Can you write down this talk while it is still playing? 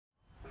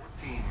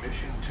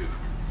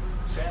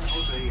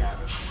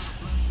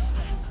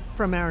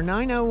From our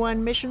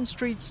 901 Mission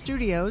Street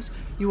studios,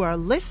 you are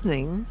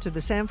listening to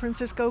the San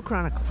Francisco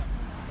Chronicle.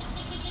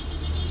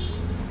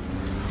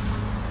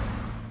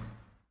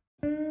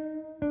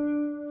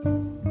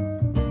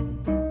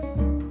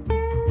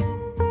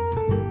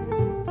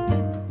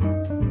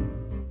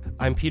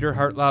 I'm Peter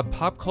Hartlaub,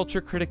 pop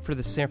culture critic for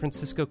the San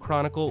Francisco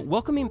Chronicle,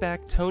 welcoming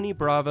back Tony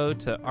Bravo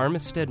to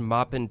Armistead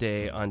Maupin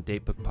Day on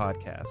Datebook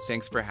Podcast.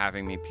 Thanks for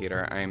having me,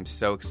 Peter. I am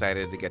so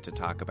excited to get to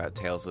talk about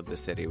Tales of the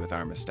City with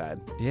Armistead.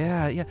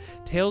 Yeah.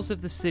 Tales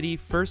of the City,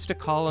 first a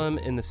column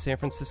in the San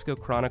Francisco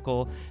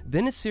Chronicle,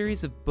 then a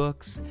series of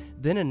books,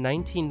 then a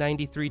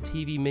 1993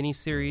 TV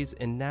miniseries,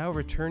 and now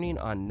returning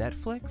on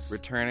Netflix?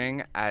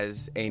 Returning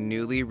as a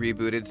newly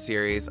rebooted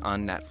series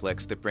on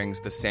Netflix that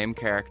brings the same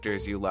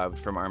characters you loved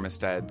from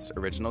Armistead's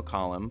original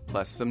column,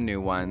 plus some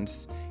new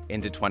ones,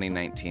 into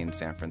 2019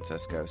 San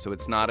Francisco. So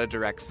it's not a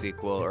direct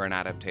sequel or an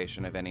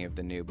adaptation of any of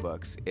the new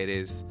books. It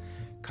is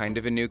kind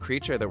of a new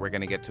creature that we're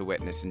going to get to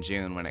witness in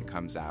June when it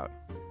comes out.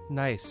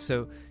 Nice.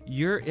 So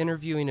you're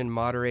interviewing and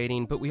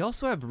moderating, but we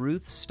also have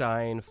Ruth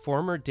Stein,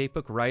 former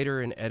Datebook writer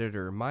and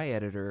editor, my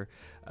editor,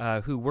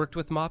 who worked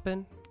with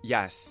Maupin.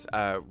 Yes,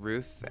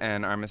 Ruth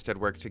and Armistead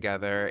worked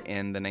together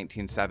in the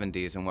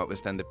 1970s in what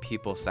was then the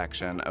People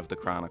section of the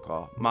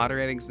Chronicle.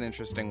 Moderating is an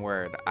interesting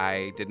word.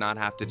 I did not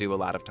have to do a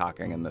lot of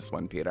talking in this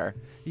one, Peter.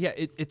 Yeah,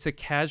 it's a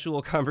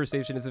casual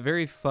conversation. It's a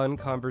very fun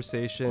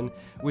conversation,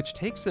 which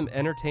takes some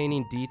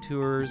entertaining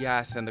detours.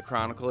 Yes, and the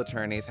Chronicle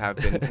attorneys have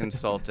been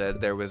consulted.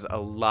 There was a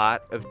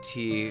lot of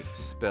tea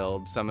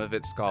spilled, some of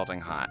it scalding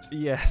hot.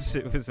 Yes,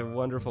 it was a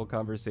wonderful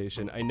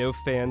conversation. I know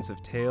fans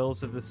of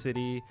Tales of the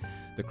City,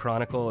 the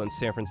Chronicle, and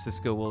San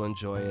Francisco will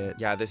enjoy it.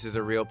 Yeah, this is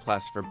a real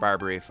plus for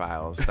Barbary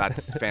Files.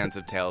 That's fans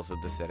of Tales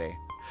of the City.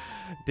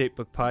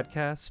 Datebook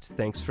Podcast,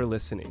 thanks for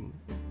listening.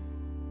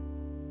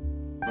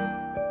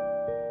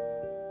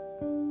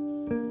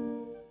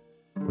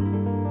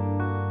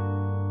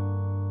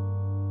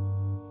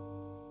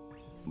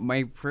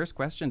 My first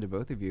question to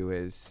both of you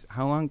is,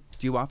 how long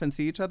do you often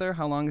see each other?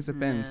 How long has it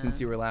been since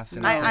you were last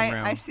in the same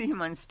room? I see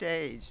him on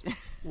stage.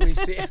 We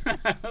see.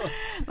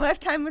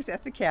 Last time was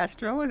at the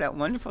Castro, that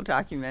wonderful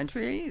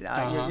documentary.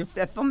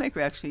 That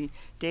filmmaker actually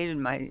dated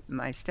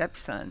my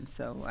stepson,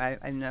 so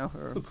I know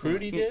her. Who,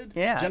 Crudy did?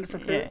 Yeah. Jennifer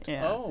Crudy?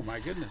 Yeah. Oh, my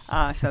goodness. So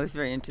I was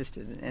very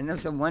interested in it. And it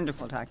was a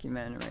wonderful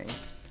documentary.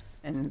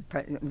 And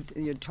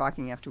you're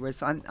talking afterwards,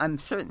 so I'm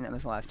certain that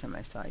was the last time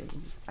I saw you.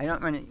 I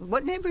don't run in.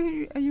 What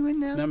neighborhood are you in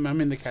now? I'm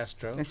in the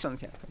Castro. It's still in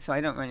the Castro. So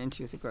I don't run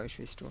into you at the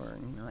grocery store or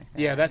anything like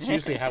that. Yeah, that's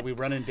usually how we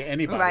run into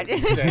anybody Right.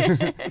 these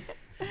days.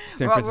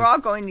 We're all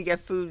going to get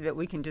food that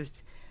we can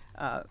just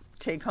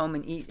take home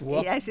and eat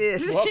as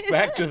is. Walk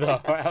back to the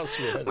house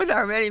with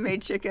our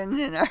ready-made chicken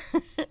and our...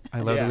 I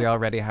love that we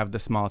already have the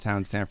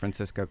small-town San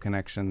Francisco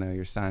connection, though.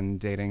 Your son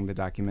dating the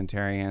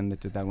documentarian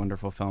that did that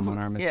wonderful film on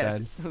Armistead.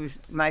 Yes, who's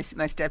my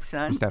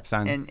stepson.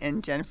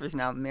 And Jennifer's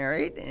now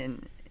married,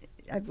 and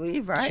I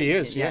believe, right? She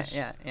is, yes.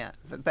 Yeah.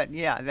 But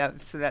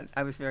that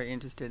I was very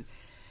interested.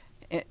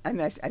 I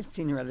mean, I've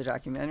seen her other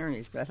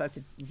documentaries, but I thought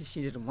that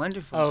she did a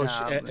wonderful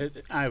job.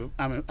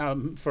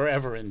 I'm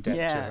forever in debt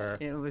to her.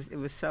 It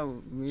was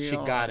so real. She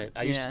got it.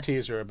 I used to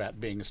tease her about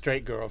being a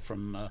straight girl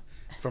from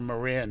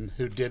Marin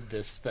who did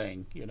this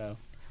thing, you know.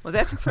 Well,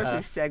 that's a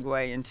perfect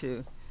segue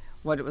into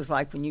what it was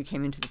like when you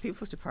came into the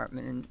People's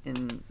Department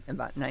in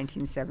about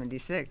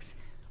 1976.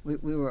 We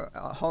were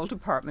a whole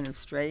department of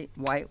straight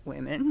white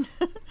women,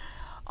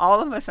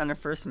 all of us on our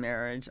first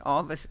marriage, all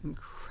of us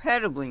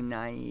incredibly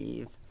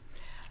naive.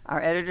 Our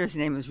editor's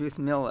name was Ruth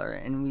Miller,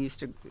 and we used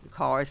to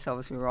call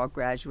ourselves, we were all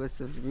graduates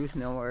of Ruth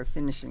Miller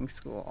Finishing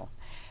School.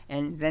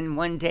 And then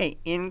one day,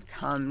 in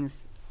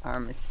comes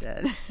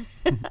Armistead.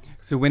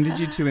 So when did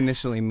you two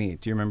initially meet?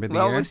 Do you remember the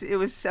year? It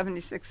was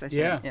 76, I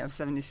think. Yeah,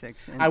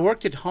 76. And I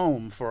worked at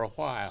home for a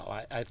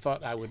while. I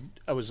thought I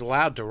was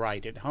allowed to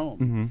write at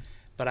home,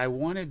 but I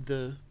wanted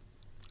the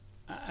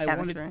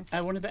atmosphere.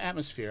 I wanted the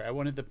atmosphere.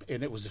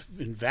 And it was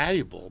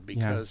invaluable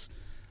because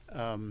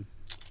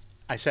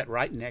I sat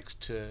right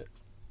next to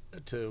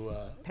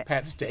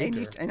Pat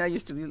Stager. And I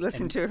used to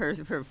listen to her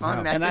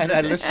phone messages. And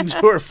I listened to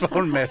her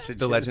phone messages.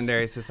 The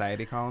legendary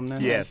Society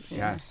columnist?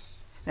 Yes.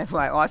 That's who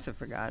I also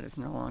forgot is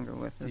no longer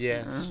with us.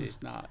 Yes,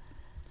 she's not.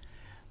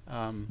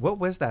 What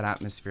was that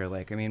atmosphere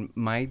like? I mean,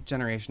 my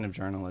generation of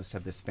journalists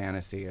have this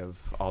fantasy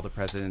of All the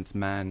President's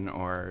Men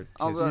or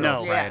His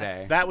Girl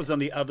Friday. That was on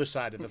the other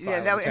side of the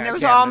file. Yeah, and it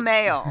was all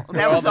male.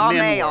 That was all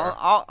male.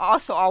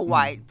 Also all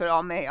white, but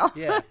all male.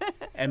 Yeah,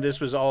 and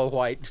this was all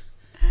white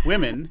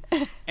women,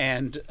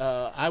 and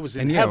I was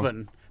in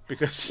heaven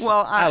because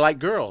I like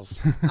girls.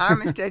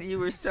 Armistead, you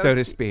were so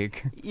to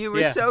speak. You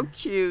were so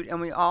cute,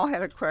 and we all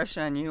had a crush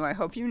on you. I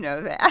hope you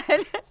know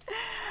that.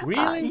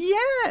 Really?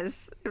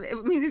 Yes. I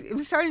mean, it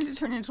was starting to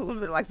turn into a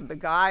little bit like The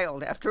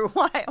Beguiled after a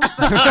while.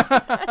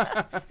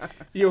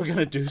 You were going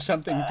to do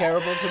something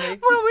terrible to me?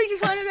 Well, we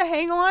just wanted to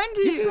hang on to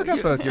you. You still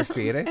got both your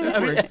feet. I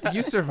think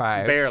you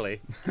survived.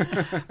 Barely.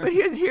 But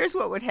here's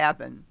what would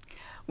happen.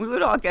 we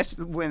would all get to,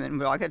 the women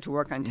would all get to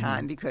work on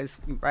time because,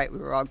 right, we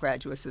were all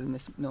graduates of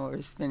Miss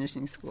Miller's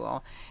finishing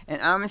school.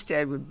 And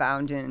Armistead would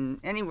bound in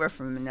anywhere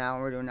from an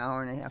hour to an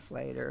hour and a half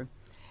later.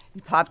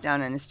 He'd pop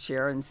down on his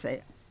chair and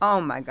say,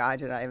 "Oh my God,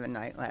 did I have a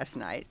night last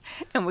night?"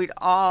 And we'd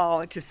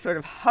all just sort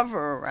of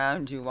hover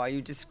around you while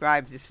you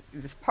described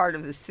this part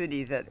of the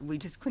city that we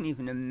just couldn't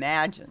even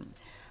imagine.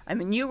 I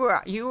mean, you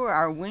were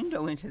our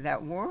window into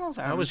that world.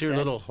 I was your Armistead.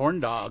 little horn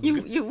dog. You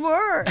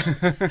were,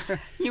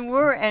 you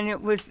were, and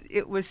it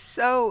was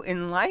so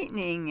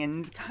enlightening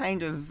and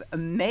kind of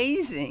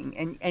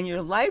amazing, and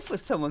your life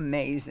was so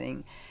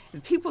amazing. The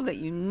people that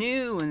you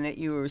knew and that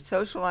you were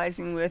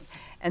socializing with,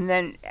 and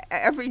then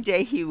every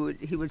day he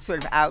would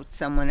sort of out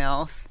someone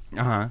else,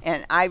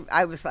 and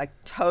I was like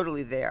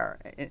totally there,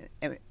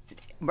 and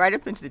right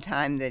up into the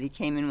time that he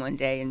came in one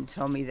day and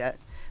told me that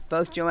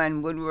both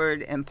Joanne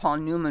Woodward and Paul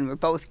Newman were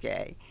both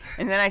gay.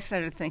 And then I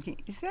started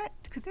thinking,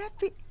 could that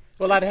be?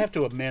 Well, I'd have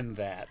to amend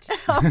that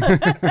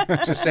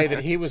to say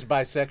that he was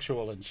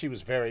bisexual and she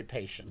was very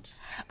patient.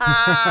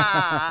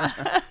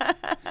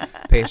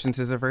 Patience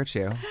is a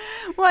virtue.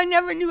 Well, I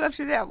never knew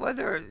after that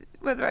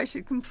whether I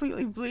should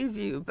completely believe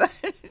you, but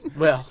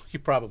Well, you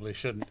probably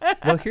shouldn't.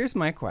 Well, here's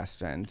my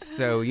question.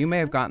 So you may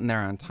have gotten there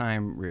on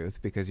time, Ruth,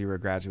 because you were a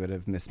graduate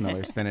of Miss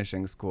Miller's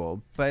finishing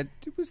school, but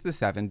it was the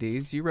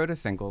 70s. You wrote a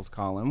singles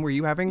column. Were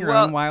you having your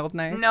own wild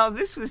nights? No,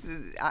 this was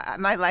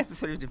my life was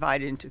sort of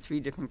divided into three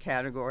different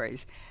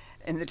categories.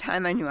 In the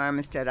time I knew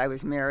Armistead, I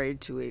was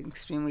married to an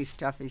extremely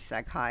stuffy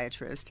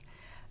psychiatrist,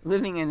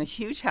 living in a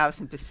huge house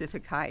in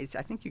Pacific Heights.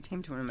 I think you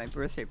came to one of my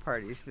birthday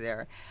parties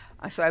there.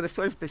 So I was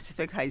sort of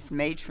Pacific Heights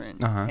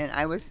matron,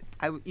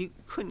 and you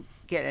couldn't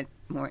get it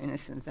more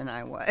innocent than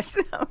I was.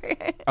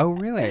 Oh,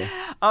 really?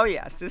 Oh,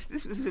 yes.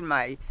 This was in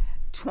my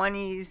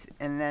 20s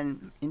and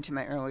then into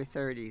my early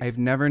 30s. I've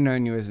never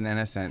known you as an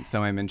innocent,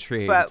 so I'm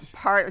intrigued. But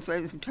so I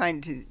was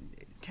trying to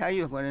tell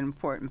you what an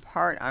important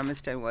part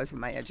Armistead was of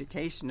my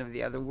education of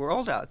the other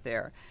world out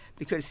there,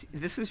 because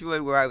this was really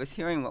where I was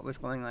hearing what was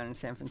going on in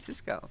San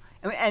Francisco.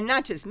 And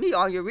not just me,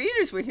 all your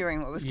readers were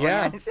hearing what was going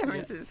on in San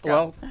Francisco.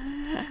 Well,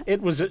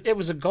 it was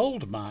a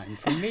gold mine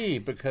for me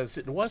because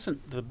it wasn't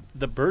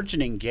the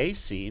burgeoning gay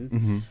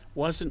scene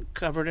wasn't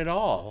covered at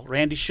all.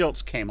 Randy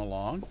Schultz came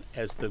along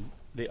as the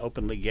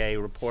openly gay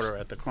reporter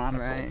at the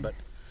Chronicle, right. But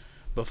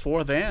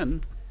before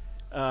then,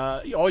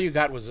 all you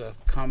got was a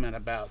comment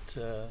about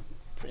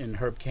in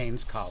Herb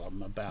Cain's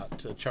column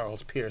about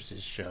Charles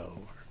Pierce's show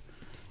or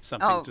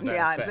something to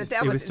that effect. But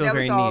that was still that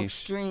very was all niche.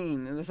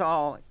 extreme. It was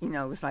all, it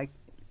was like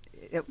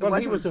Well,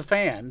 he was a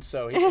fan,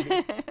 so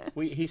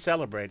he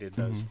celebrated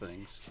those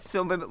things.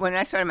 So, but when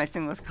I started my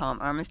singles column,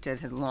 Armistead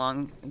had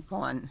long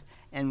gone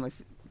and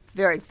was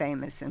very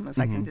famous and was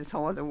like in this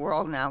whole other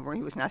world now where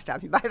he was not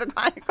stopping by the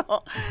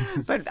Chronicle.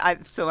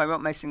 So I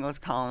wrote my singles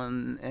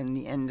column in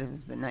the end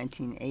of the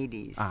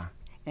 1980s.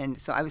 And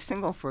so I was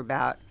single for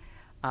about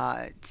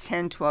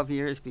 10, 12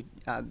 years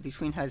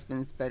between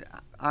husbands, but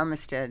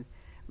Armistead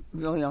you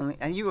really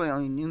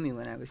only knew me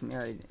when I was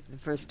married the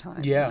first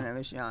time, when I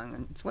was young.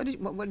 And so what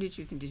did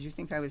you think? Did you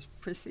think I was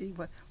prissy?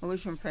 What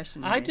was your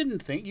impression of me? I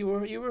didn't think you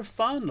were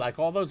fun like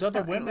all those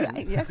other women.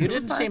 Yes, you we were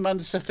didn't fun. seem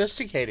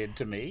unsophisticated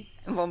to me.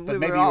 Well, but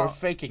maybe you were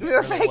faking it. We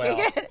were really faking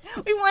well. it.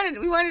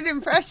 We wanted to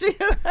impress you.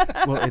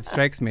 Well, it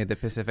strikes me that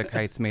Pacific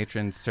Heights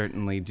matrons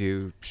certainly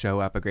do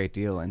show up a great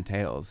deal in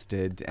tales.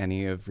 Did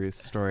any of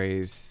Ruth's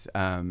stories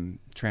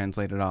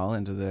translate at all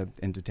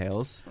into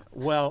tales?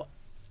 Well,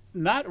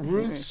 not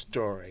Ruth's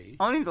story.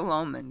 Only the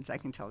Lomans, I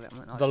can tell that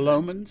one. The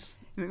Lomans?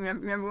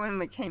 Remember when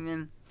we came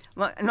in?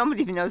 Well,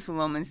 nobody even knows the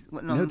Lomans.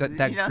 No,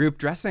 that group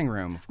dressing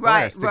room, of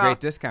right, course, the great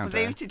discounter.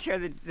 They used to tear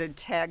the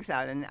tags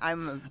out, and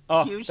I'm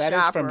a huge that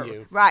shopper. is from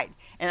you. Right.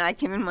 And I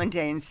came in one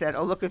day and said,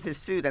 "Oh, look at this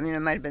suit." I mean,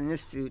 it might have been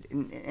this suit,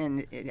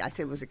 and I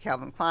said it was a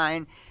Calvin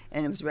Klein,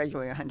 and it was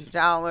regularly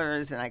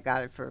 $100, and I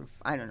got it for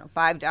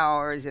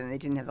 $5, and they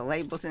didn't have the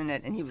labels in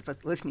it, and he was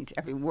listening to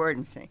every word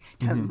and saying,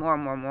 "Tell me more,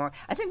 more, more."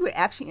 I think we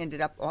actually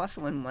ended up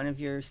also in one of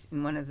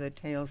the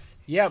tales.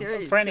 Yeah,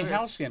 series. Franny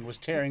Halcyon was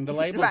tearing the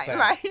labels out.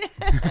 Right.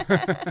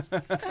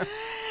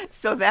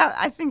 So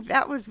I think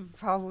that was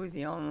probably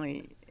the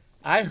only.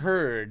 I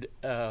heard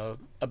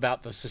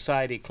about the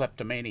Society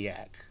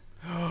Kleptomaniac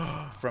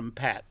from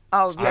Pat.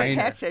 Oh, yeah, Steiner.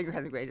 Pat Sager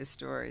had the greatest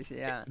stories.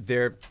 Yeah.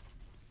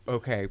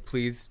 Okay,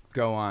 please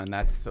go on.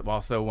 That's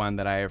also one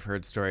that I have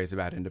heard stories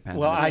about independent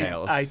Well,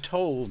 tales. I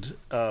told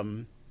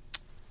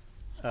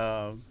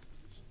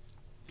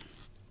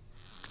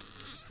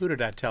who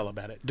did I tell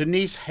about it?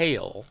 Denise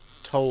Hale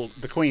told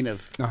the Queen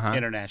of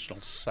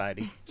International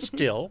Society.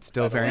 Still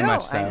very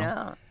much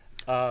so.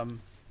 I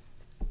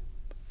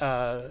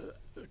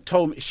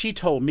know. She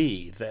told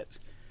me that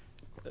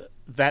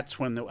that's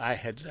when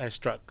I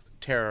struck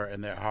terror in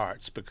their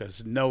hearts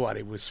because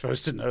nobody was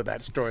supposed to know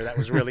that story. That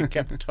was really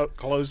kept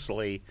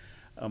closely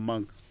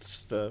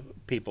amongst the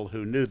people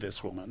who knew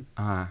this woman.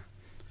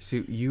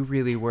 So you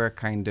really were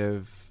kind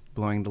of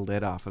blowing the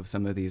lid off of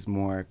some of these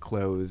more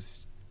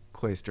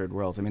cloistered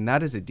worlds. I mean,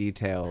 that is a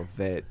detail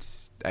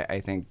that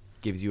I think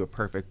gives you a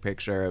perfect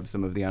picture of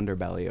some of the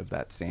underbelly of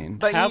that scene.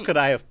 But how could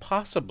I have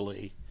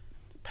possibly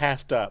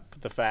passed up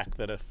the fact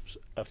that a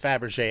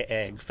Fabergé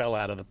egg fell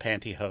out of the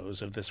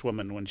pantyhose of this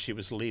woman when she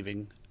was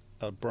leaving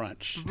a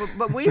brunch.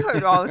 But we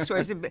heard all the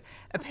stories.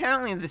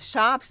 Apparently, the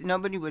shops,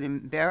 nobody would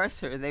embarrass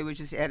her. They would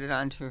just add it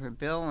onto her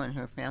bill, and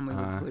her family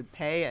would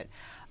pay it.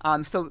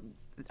 So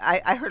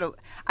I heard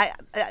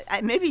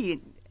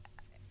maybe.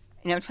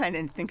 I'm trying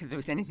to think if there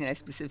was anything I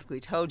specifically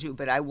told you,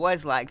 but I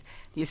was like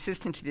the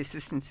assistant to the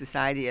assistant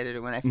society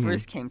editor when I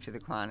first came to the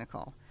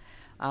Chronicle.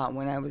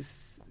 When I was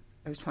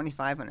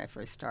 25 when I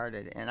first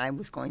started, and I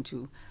was going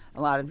to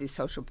a lot of these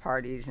social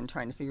parties and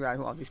trying to figure out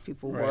who all these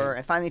people were.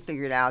 I finally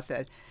figured out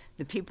that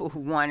the people who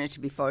wanted to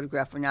be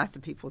photographed were not the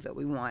people that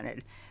we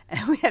wanted,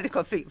 and we had to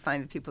go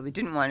find the people that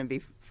didn't want to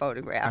be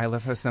photographed. I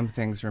love how some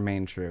things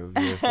remain true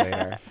years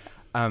later.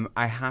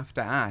 I have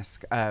to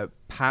ask,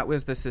 Pat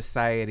was the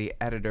society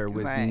editor.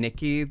 Was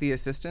Nikki the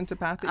assistant to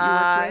Pat that you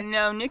worked with?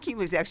 No, Nikki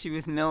was actually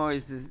with Miller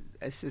as the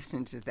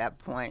assistant at that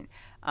point.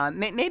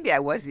 Maybe I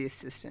was the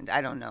assistant.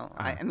 I don't know.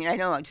 I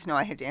just know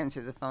I had to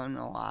answer the phone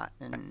a lot.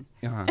 And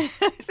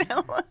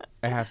so.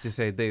 I have to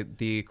say,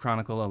 the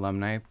Chronicle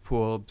alumni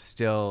pool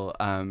still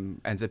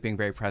ends up being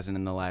very present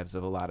in the lives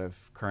of a lot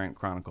of current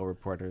Chronicle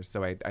reporters.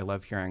 So I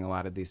love hearing a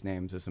lot of these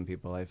names of some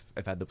people I've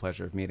had the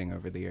pleasure of meeting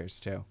over the years,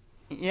 too.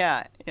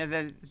 Yeah,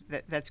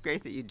 that's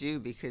great that you do,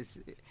 because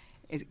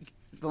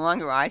the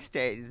longer I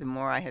stayed, the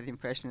more I had the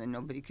impression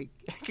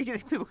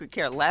that people could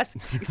care less,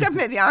 except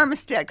maybe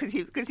Armistead,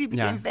 because he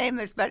became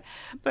famous. But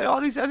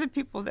all these other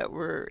people that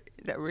were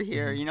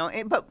here,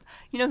 But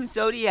the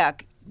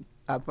Zodiac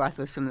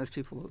brought some of those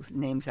people's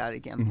names out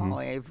again. Paul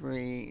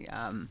Avery.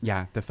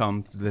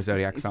 The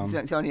Zodiac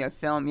film. Zodiac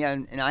film. Yeah,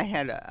 and I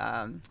had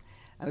I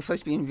was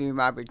supposed to be interviewing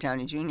Robert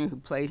Downey Jr., who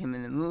played him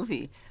in the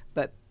movie,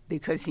 but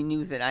because he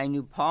knew that I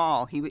knew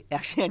Paul, he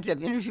actually ended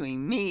up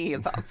interviewing me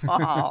about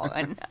Paul,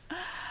 and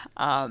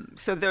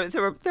so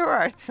there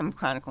are some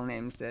Chronicle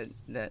names that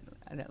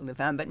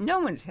live on, but no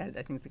one's had,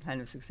 I think, the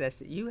kind of success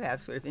that you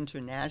have, sort of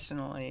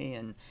internationally,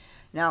 and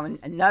now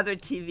another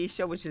TV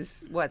show, which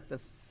is the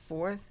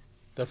fourth.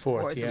 The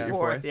fourth,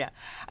 yeah.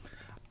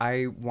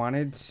 I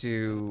wanted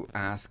to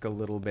ask a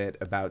little bit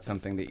about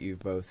something that you've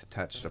both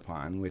touched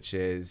upon, which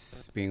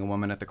is being a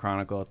woman at the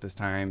Chronicle at this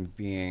time,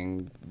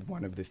 being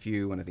one of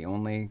the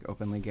only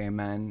openly gay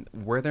men.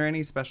 Were there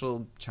any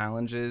special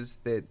challenges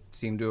that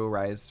seemed to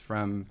arise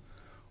from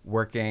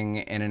working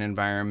in an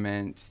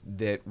environment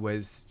that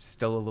was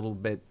still a little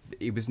bit,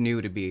 it was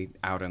new to be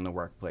out in the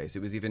workplace.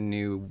 It was even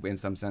new in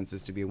some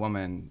senses to be a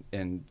woman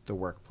in the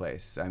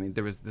workplace. I mean,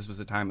 this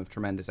was a time of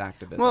tremendous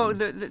activism. Well,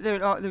 there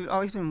had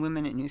always been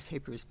women in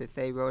newspapers, but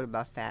they wrote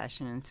about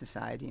fashion and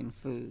society and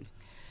food.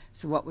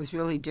 So what was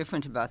really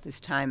different about this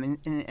time, and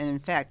in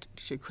fact,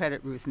 should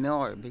credit Ruth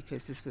Miller,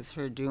 because this was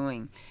her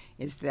doing,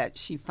 is that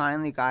she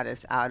finally got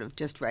us out of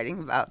just writing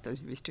about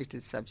those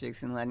restricted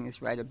subjects and letting us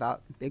write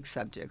about big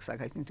subjects.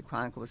 Like, I think the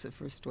Chronicle was the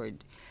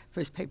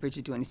first paper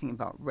to do anything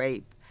about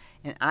rape.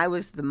 And I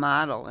was the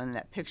model in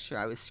that picture.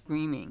 I was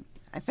screaming.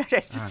 In fact, I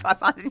just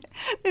found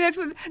that's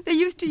what they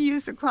used to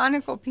use, the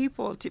Chronicle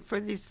people for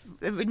these.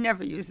 They would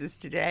never use this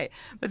today,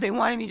 but they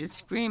wanted me to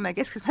scream. I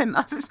guess because my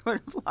mouth is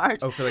sort of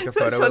large. Oh, for like a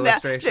photo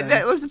illustration.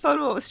 That was the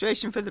photo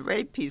illustration for the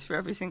rape piece for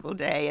every single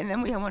day. And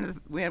then we had one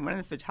of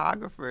the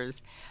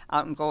photographers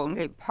out in Golden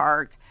Gate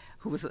Park,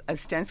 who was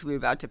ostensibly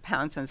about to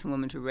pounce on some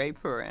woman to rape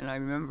her. And I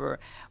remember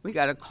we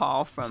got a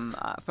call from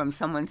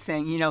someone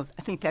saying,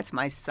 I think that's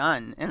my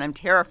son, and I'm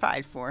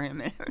terrified for him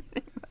and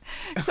everything.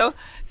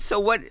 So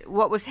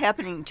what was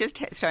happening,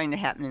 starting to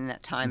happen in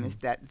that time, is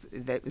that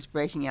it was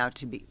breaking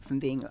out from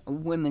being a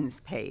women's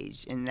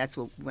page, and that's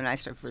when I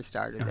first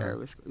started there, it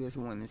was a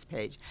women's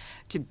page,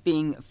 to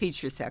being a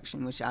feature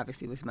section, which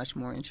obviously was much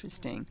more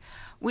interesting.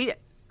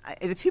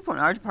 The people in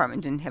our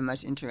department didn't have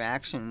much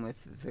interaction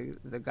with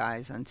the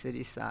guys on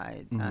City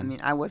Side. I mean,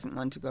 I wasn't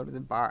one to go to the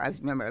bar. I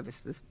was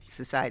the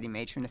society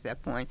matron at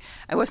that point.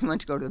 I wasn't one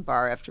to go to the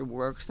bar after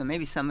work, so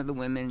maybe some of the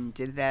women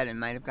did that and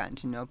might have gotten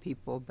to know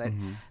people,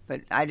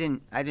 but I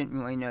didn't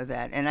really know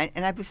that. And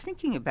I was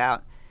thinking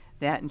about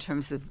that in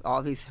terms of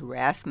all these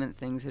harassment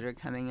things that are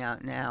coming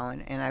out now,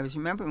 and I was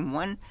remembering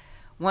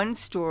one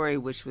story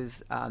which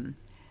was.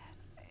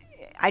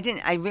 I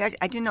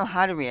didn't know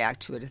how to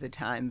react to it at the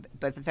time,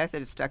 but the fact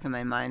that it stuck in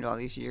my mind all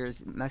these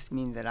years must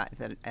mean that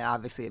it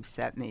obviously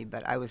upset me.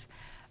 But I was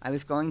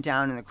going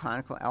down in the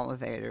Chronicle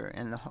elevator,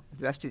 and the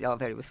rest of the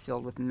elevator was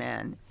filled with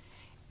men,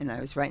 and I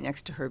was right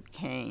next to Herb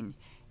Cain,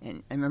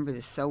 and I remember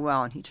this so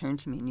well. And he turned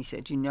to me and he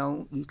said,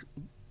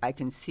 I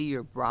can see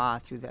your bra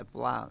through that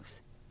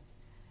blouse,"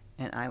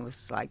 and I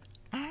was like.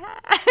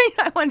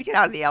 I wanted to get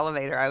out of the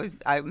elevator. I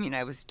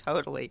was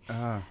totally,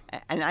 and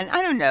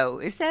I don't know.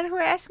 Is that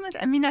harassment?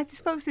 I mean, I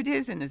suppose it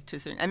is. I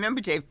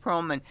remember Dave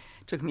Perlman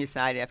took me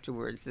aside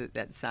afterwards,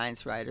 that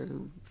science writer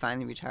who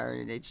finally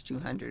retired at age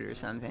 200 or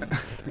something.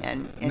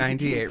 And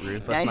 98,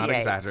 Ruth. Let's not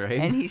exaggerate.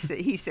 And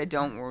he said,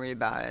 "Don't worry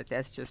about it.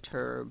 That's just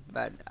her."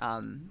 But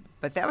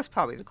that was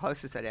probably the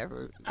closest I'd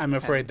ever. I'm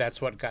afraid that's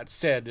what got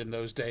said in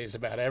those days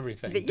about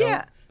everything.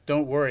 Yeah.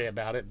 Don't worry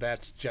about it.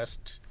 That's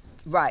just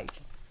right.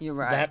 You're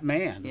right. that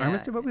man. Yeah.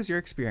 Armistead, what was your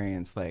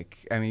experience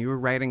like? I mean,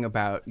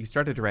 you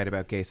started to write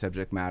about gay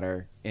subject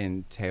matter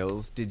in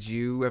Tales. Did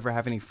you ever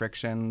have any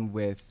friction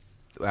with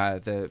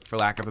for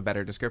lack of a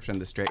better description,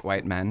 the straight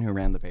white men who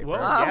ran the paper?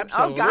 Well, Oh,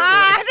 absolutely.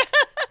 God!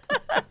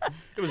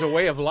 It was a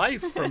way of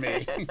life for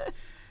me.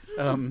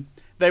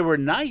 They were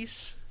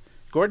nice.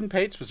 Gordon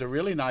Pates was a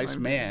really nice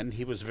man.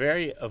 He was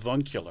very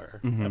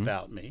avuncular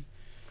about me.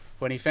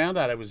 When he found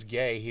out I was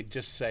gay, he'd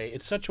just say,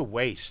 "It's such a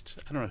waste."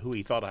 I don't know who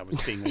he thought I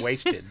was being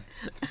wasted.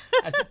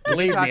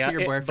 Believe talk me, to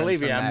your boyfriends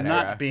believe me, from I'm that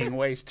not era. being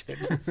wasted.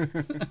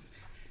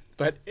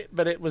 But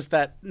it was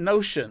that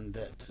notion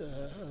that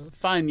a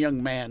fine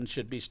young man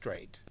should be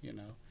straight, you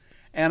know.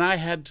 And I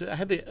had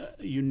the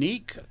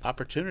unique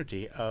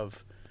opportunity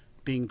of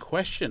being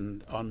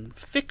questioned on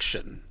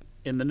fiction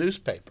in the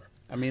newspaper.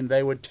 I mean,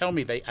 they would tell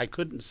me I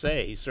couldn't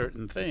say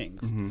certain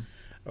things,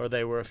 or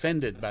they were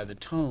offended by the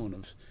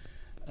tone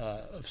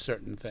of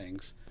certain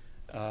things.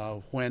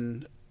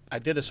 When I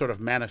did a sort of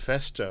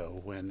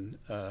manifesto when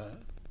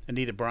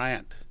Anita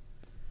Bryant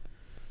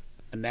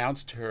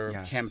announced her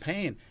Yes.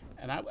 campaign,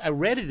 and I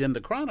read it in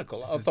the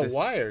Chronicle of the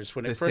Wires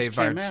when the it first Save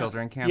came Our out.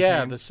 Children Yeah,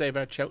 campaign? the Save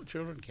Our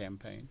Children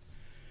campaign.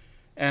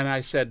 And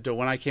I said,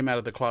 when I came out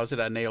of the closet,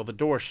 I nailed the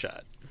door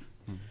shut.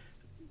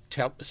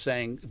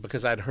 Saying,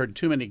 because I'd heard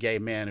too many gay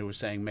men who were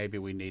saying maybe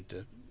we need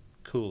to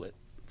cool it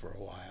for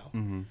a while.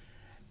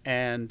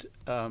 And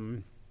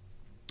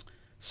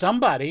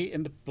somebody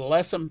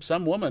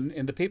some woman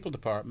in the People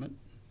Department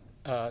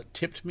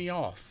tipped me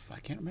off. I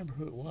can't remember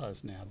who it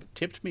was now, but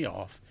tipped me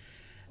off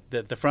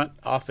that the front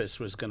office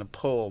was going to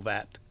pull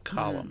that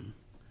column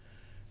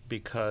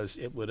because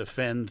it would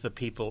offend the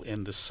people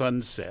in the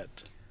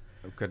Sunset.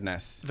 Oh,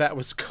 goodness. That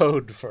was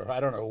code for I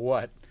don't know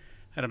what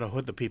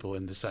the people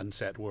in the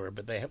Sunset were,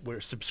 but they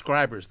were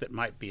subscribers that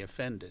might be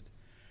offended.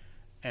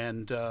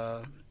 And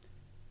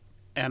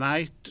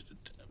I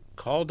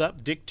called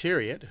up Dick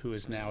Tiriot, who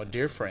is now a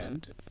dear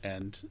friend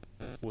and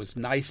was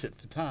nice at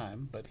the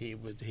time, but he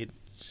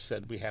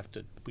said we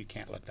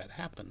can't let that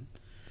happen,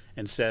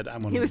 and said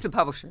I'm going. He was the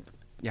publisher.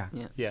 Yeah.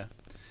 Yeah.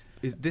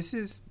 This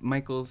is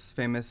Michael's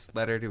famous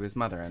letter to his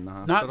mother in the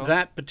hospital? Not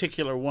that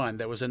particular one.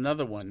 There was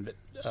another one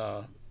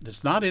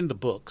that's not in the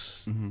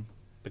books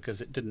because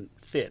it didn't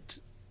fit,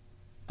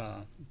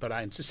 but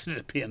I insisted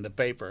it be in the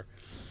paper.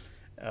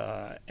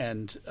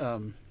 And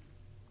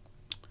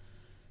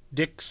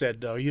Dick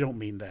said, "Oh, you don't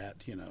mean that,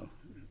 you know."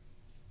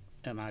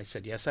 And I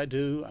said, "Yes, I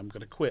do. I'm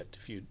going to quit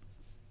if you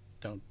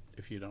don't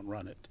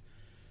run it."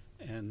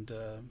 And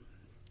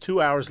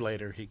 2 hours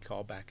later, he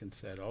called back and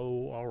said,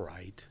 "Oh, all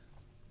right."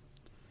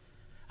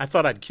 I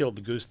thought I'd killed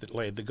the goose that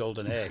laid the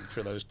golden egg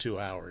for those 2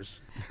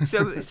 hours.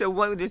 So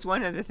there's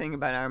one other thing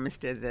about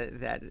Armistead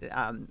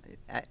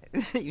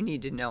that you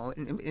need to know.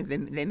 And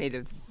they made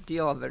a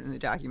deal of it in the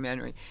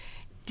documentary.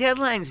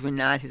 Deadlines were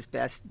not his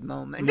best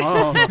moment.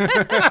 No.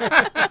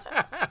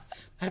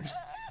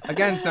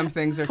 Again, some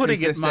things are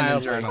Putting it consistent in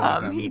mildly.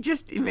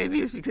 journalism. Maybe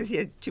it was because he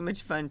had too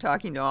much fun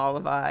talking to all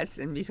of us,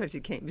 and because he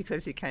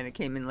kind of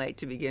came in late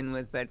to begin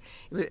with. But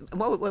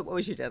what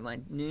was your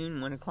deadline?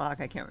 Noon, 1 o'clock?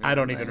 I can't remember. I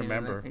don't even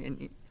remember.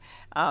 And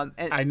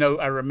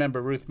I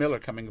remember Ruth Miller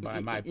coming by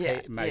my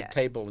yeah.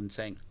 table and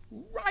saying,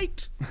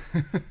 "Right,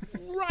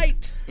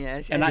 right."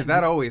 yes, And Because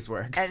that always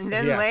works. and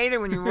then Yeah. later,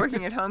 when you're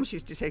working at home, she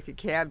used to take a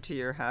cab to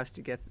your house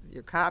to get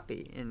your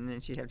copy, and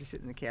then she'd have to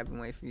sit in the cab and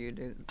wait for you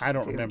to. I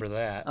don't remember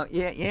that. Oh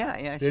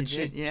yeah. Did she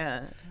she? did,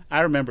 yeah.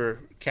 I remember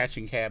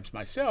catching cabs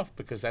myself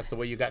because that's the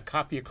way you got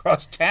copy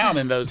across town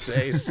in those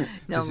days.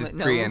 This is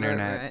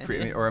pre-internet,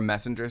 or a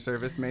messenger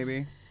service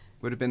maybe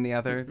would have been the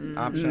other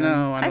option.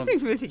 No, I I don't.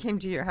 think Ruthie came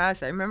to your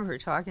house. I remember her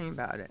talking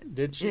about it.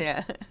 Did she?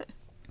 Yeah.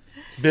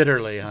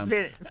 Bitterly, huh?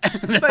 but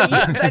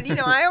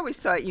I always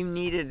thought you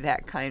needed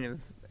that kind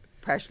of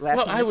pressure.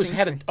 Well, I always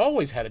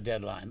had a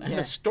deadline. I had Yeah.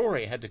 a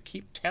story I had to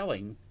keep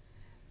telling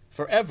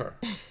forever.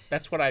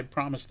 That's what I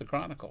promised the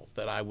Chronicle,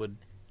 that I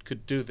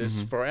could do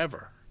this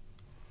forever.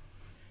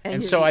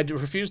 And so I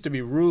refused to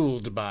be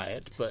ruled by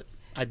it, but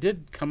I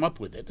did come up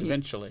with it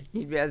eventually.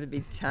 You'd rather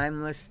be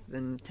timeless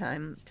than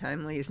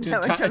timely. Isn't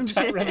that what I'm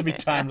saying? I'd rather be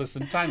timeless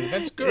than timely.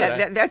 That's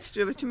good. That's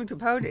true. It was Truman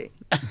Capote.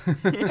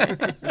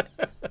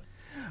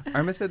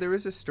 Armistead, there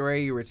was a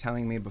story you were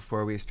telling me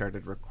before we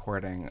started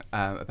recording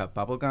about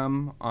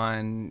bubblegum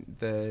on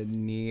the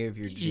knee of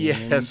your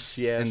jeans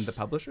Yes. in the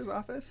publisher's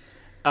office?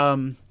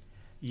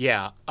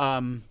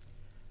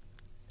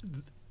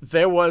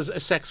 There was a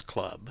sex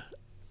club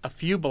a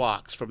few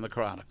blocks from the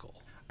Chronicle.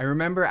 I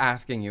remember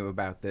asking you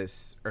about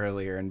this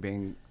earlier and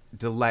being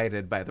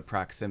delighted by the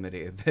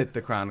proximity that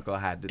the Chronicle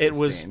had to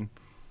this scene.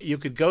 You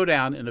could go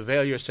down and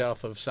avail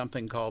yourself of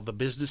something called the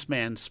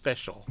Businessman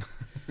Special,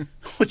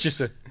 which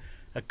is a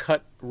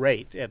cut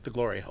rate at the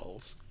glory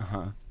holes.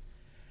 Uh-huh.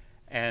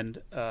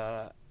 And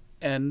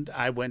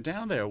I went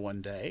down there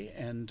one day,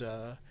 and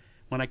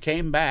when I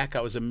came back,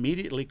 I was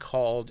immediately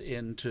called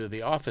into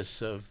the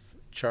office of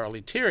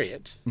Charlie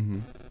Tiriot,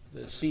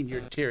 the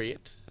senior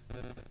Tiriot,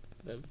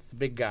 the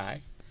big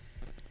guy,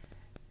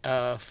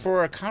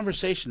 for a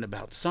conversation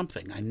about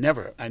something. I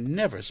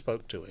never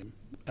spoke to him,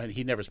 and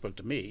he never spoke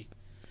to me.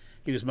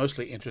 he was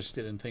mostly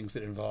interested in things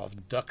that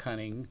involved duck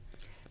hunting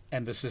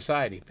and the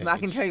society page. Well, I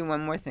can tell you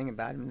one more thing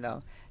about him,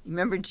 though. You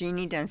remember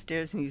Jeannie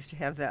downstairs who used to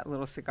have that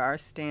little cigar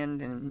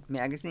stand and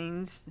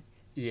magazines?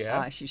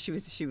 Yeah. She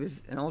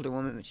was an older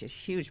woman, but she had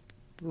huge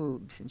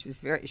boobs, and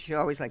she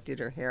always did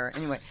her hair.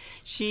 Anyway,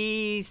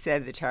 she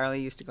said that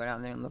Charlie used to go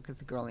down there and look at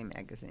the girly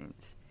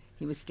magazines.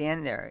 He would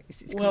stand there.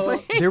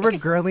 Well, There were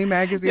girly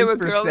magazines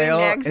for sale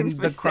in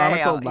the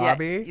Chronicle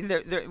lobby? Yeah,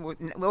 it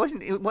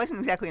wasn't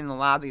exactly in the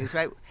lobby. It was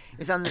right. It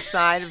was on the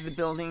side of the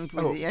building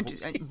with the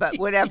entrance. But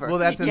whatever. Well,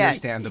 that's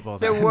understandable.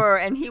 There then. were,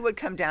 and he would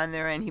come down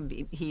there, and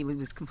he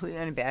was completely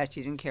unabashed.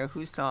 He didn't care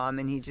who saw him,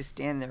 and he'd just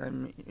stand there,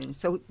 and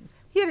so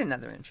he had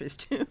another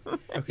interest too.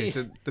 Okay,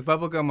 so the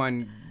bubblegum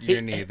on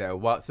your knee, though.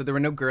 Well, so there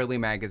were no girly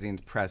magazines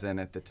present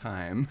at the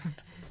time,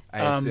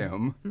 I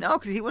assume. No,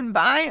 because he wouldn't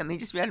buy them. He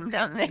just read them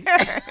down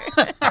there.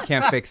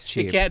 Can't fix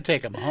cheap. You can't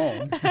take them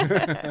home.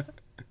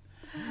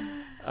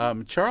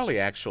 Charlie,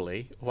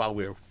 actually, while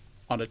we're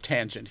on a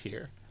tangent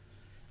here,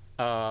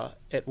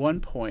 at one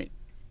point,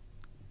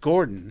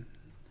 Gordon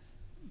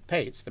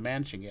Pates, the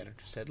managing editor,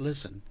 said,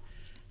 "Listen,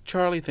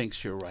 Charlie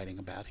thinks you're writing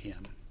about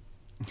him."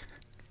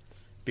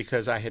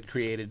 Because I had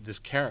created this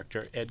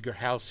character, Edgar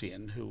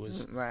Halcyon, who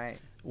was Right.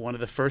 one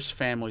of the first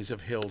families of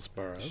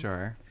Hillsborough.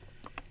 Sure.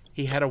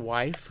 He had a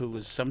wife who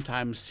was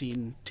sometimes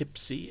seen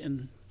tipsy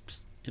in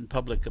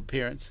public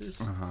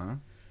appearances. Uh-huh.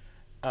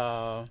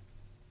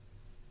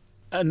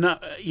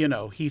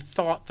 He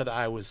thought that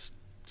I was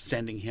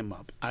sending him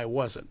up. I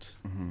wasn't.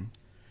 Mm-hmm.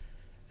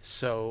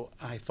 So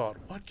I thought,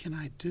 what can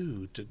I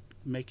do to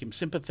make him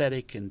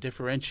sympathetic and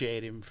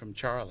differentiate him from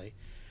Charlie?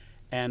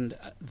 And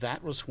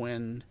that was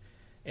when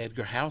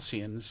Edgar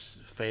Halcyon's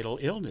fatal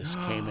illness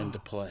came into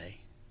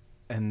play.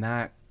 And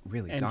that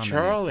really And dominates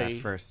Charlie-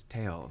 that first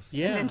Tales.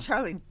 Yeah. And then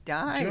Charlie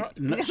died.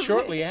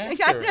 Shortly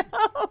after.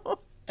 I know.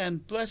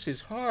 And bless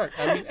his heart.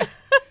 I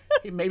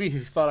mean, maybe he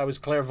thought I was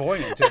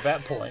clairvoyant at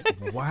that point,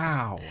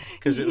 Wow.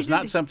 because it was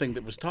not something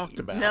that was talked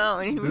about. No,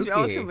 and he was Spooky.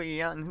 relatively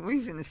young. He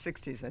was in the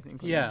 60s, I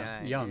think, when Yeah,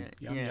 he died. young.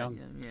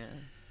 Yeah.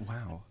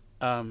 Wow.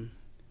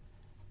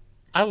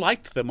 I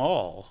liked them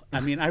all. I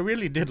mean, I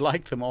really did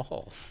like them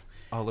all.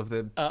 All of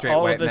the straight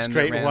All white of the men that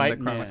straight ran white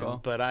the men. Chronicle.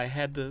 But I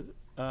had to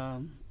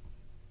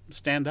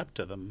stand up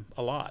to them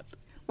a lot.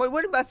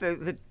 What about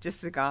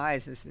just the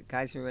guys, the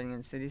guys who were running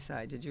on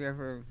Cityside? Did you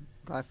ever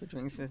go out for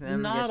drinks with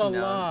them? Not Get to a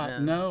know lot.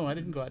 them? No, I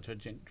didn't go out to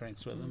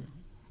drinks with them.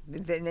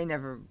 They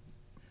never.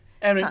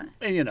 And,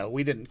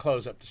 we didn't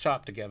close up the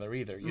shop together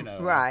either,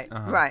 Right,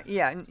 Uh-huh. right.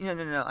 Yeah,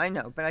 no, I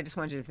know. But I just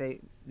wondered if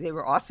they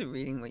were also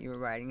reading what you were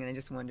writing, and I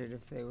just wondered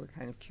if they were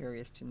kind of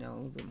curious to know a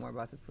little bit more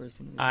about the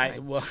person who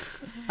was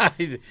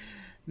writing.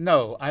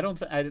 No, I don't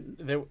think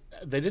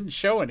they didn't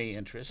show any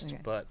interest, Okay.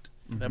 but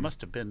there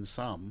must have been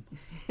some.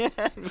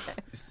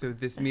 So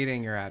this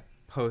meeting you're at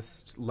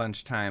post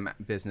lunchtime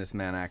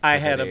businessman I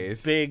had a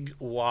activities. big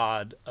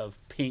wad of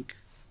pink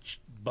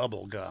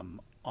bubble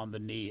gum on the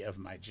knee of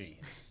my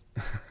jeans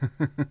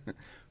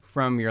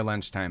from your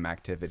lunchtime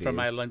activities. from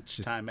my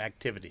lunchtime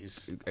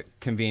activities. Just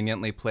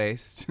conveniently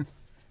placed.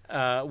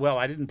 Well,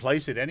 I didn't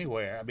place it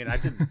anywhere. I mean, I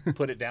didn't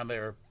put it down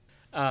there.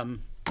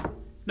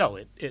 No,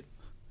 it.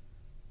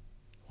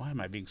 Why am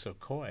I being so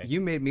coy?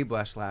 You made me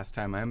blush last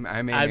time. I'm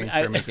aiming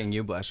for making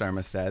you blush,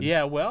 Armistead.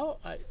 Yeah, well,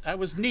 I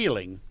was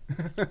kneeling,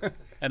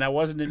 and I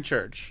wasn't in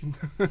church.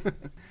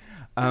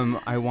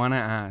 I want to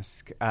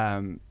ask,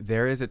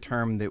 there is a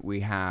term that we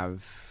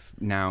have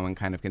now in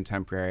kind of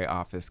contemporary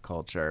office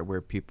culture where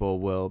people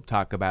will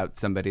talk about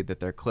somebody that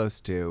they're close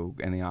to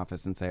in the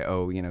office and say,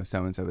 oh,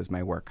 so-and-so is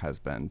my work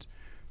husband.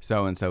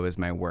 So-and-so is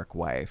my work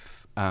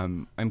wife.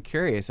 I'm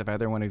curious if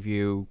either one of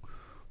you,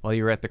 while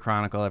you were at the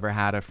Chronicle, ever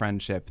had a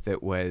friendship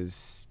that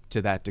was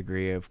to that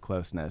degree of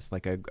closeness,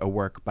 like a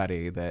work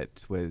buddy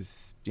that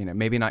was,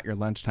 maybe not your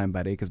lunchtime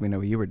buddy, because we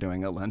know you were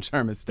doing at lunch,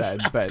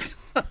 Armistead, but,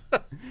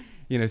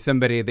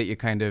 somebody that you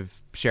kind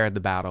of shared the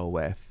battle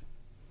with.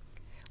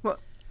 Well,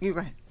 you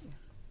go ahead.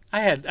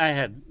 I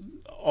had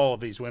all of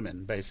these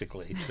women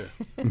basically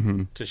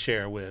to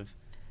share with.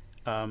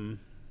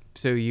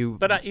 So you,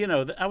 But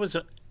I was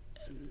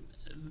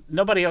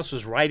nobody else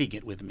was writing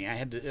it with me.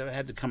 It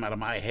had to come out of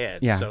my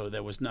head. Yeah. So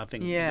there was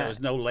nothing. Yeah. There was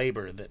no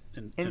labor that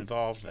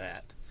involved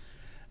that.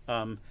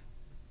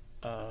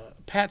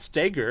 Pat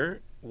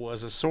Steger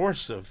was a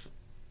source of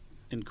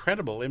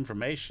incredible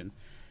information.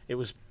 It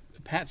was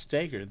Pat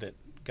Steger that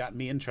got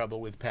me in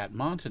trouble with Pat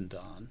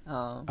Montandon.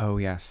 oh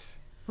yes.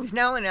 Who's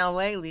now in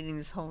L.A. leading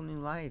this whole new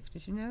life.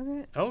 Did you know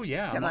that? Oh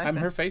yeah, That I'm might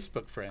her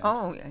Facebook friend.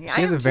 Oh, yeah.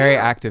 She has I a am very too.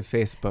 active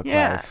Facebook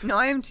Yeah, life. no,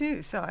 I am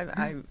too. So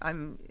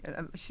I'm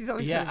she's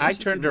always Yeah, sort of I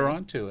interested turned her me.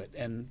 onto it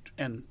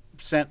and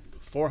sent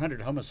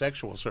 400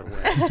 homosexuals her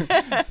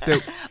way. So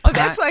Oh,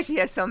 that's why she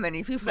has so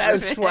many people.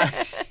 That's why.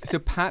 So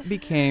Pat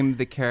became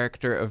the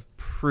character of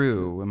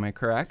Prue, am I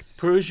correct?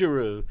 Prue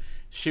Giroux.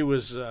 She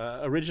was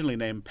originally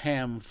named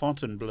Pam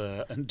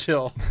Fontainebleau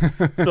until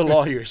the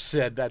lawyers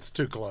said that's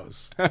too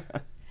close.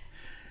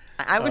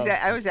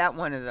 I was at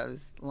one of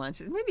those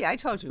lunches. Maybe I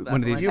told you about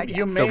One of these the lunch.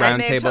 you I made- the round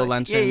may have table told-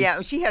 luncheons?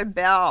 Yeah. She had a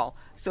bell.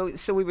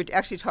 So we were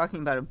actually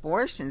talking about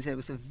abortions. And it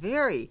was a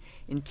very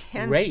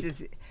intense. Rape.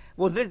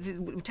 Well,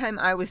 the time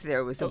I was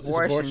there was Oh, it was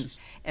abortions, abortions.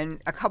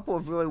 and a couple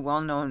of really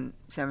well-known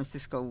San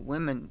Francisco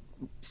women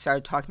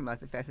started talking about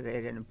the fact that they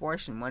had an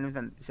abortion. One of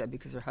them said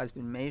because her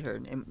husband made her,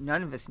 and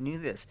none of us knew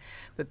this.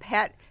 But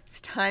Pat's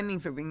timing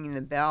for ringing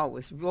the bell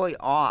was really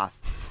off.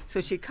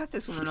 So she cut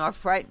this woman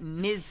off right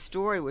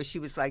mid-story where she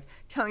was like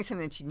telling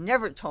something that she'd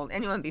never told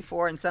anyone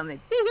before, and suddenly,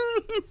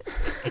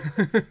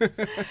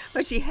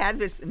 but she had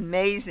this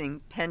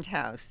amazing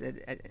penthouse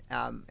That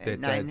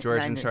at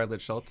George and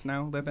Charlotte Schultz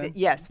now live in?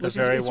 Yes, The which is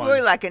very it's one.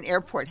 really like an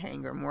airport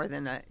hangar more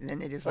than it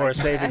is Or like a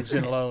savings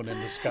and loan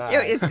in the sky.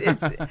 Yeah, it's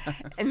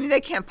I mean,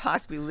 they can't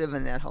possibly live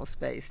in that whole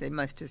space. They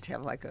must just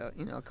have like a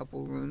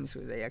couple rooms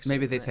where they actually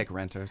Maybe live they in. take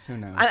renters. Who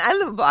knows? I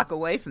live a block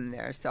away from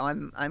there, so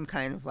I'm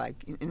kind of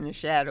like in the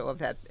shadow of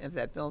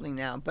that building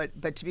now.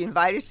 But to be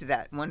invited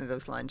to one of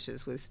those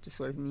lunches was to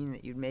sort of mean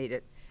that you'd made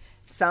it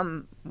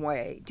some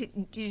way. Did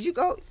you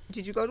go?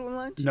 Did you go to a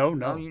lunch? No,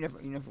 no. Oh, you never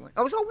went.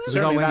 Oh, it was all women. It was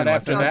all Certainly women, not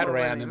after wasn't it? that All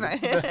ran. women,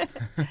 right.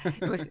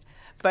 It was,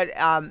 but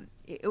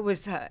it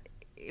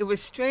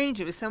was strange.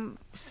 It was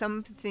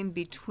something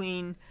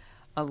between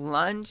a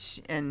lunch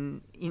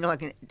and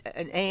like an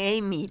AA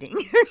meeting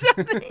or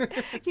something.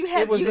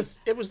 It was the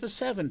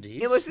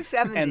 70s. It was the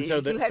 70s. And so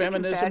You the had to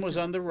feminism confess was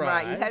it. on the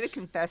rise. Right, you had to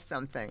confess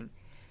something.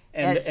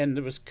 And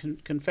there was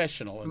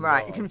confessional involved.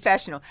 Right,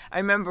 confessional. I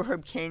remember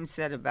Herb Cain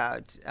said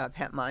about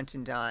Pat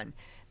Montandon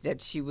that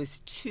she was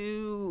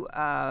too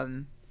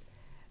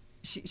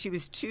she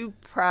was too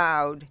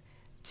proud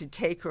to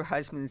take her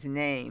husband's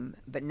name,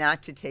 but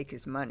not to take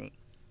his money.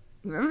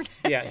 You remember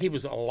that? Yeah, he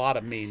was a lot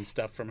of mean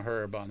stuff from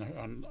Herb on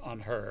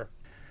her.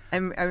 I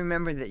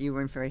remember that you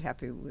weren't very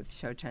happy with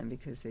Showtime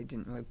because they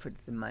didn't really put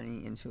the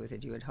money into it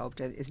that you had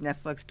hoped. Is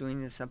Netflix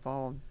doing this up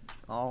all?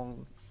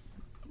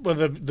 Well,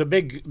 the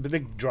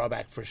big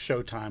drawback for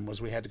Showtime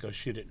was we had to go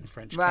shoot it in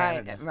French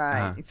Canada.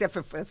 Right. Uh-huh. Except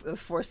for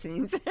those 4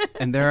 scenes.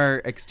 And there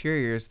are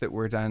exteriors that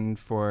were done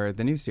for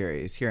the new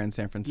series here in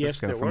San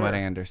Francisco, there from what were.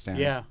 I understand.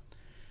 Yeah,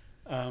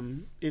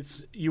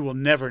 you will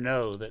never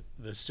know that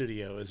the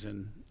studio is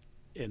in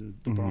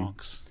the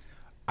Bronx.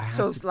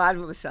 So a lot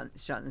of it was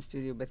shot in the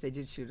studio, but they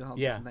did shoot a whole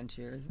Yeah. bunch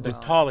here as The well.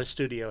 tallest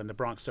studio in the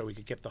Bronx, so we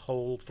could get the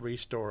whole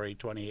 3-story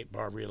 28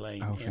 Barbary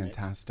Lane Oh, in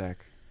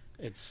fantastic.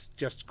 It's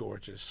just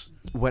gorgeous.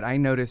 What I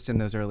noticed in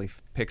those early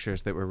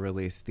pictures that were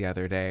released the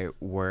other day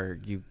were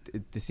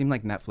it seemed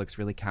like Netflix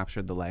really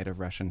captured the light of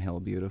Russian Hill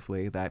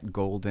beautifully, that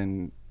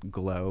golden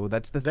glow.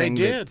 That's the They thing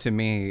did. that to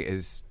me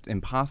is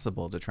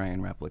impossible to try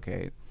and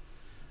replicate.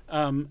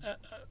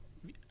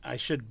 I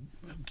should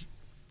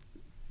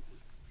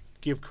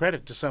give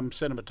credit to some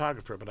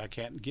cinematographer, but I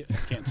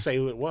can't say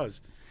who it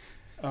was.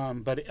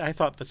 But I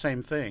thought the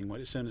same thing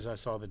as soon as I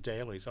saw the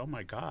dailies. Oh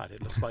my God,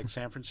 it looks like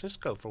San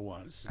Francisco for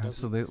once. It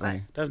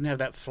Absolutely. doesn't have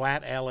that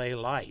flat LA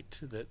light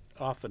that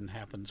often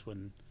happens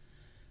when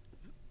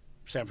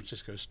San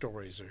Francisco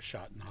stories are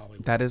shot in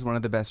Hollywood. That is one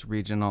of the best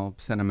regional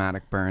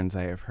cinematic burns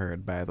I have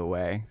heard, by the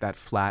way. That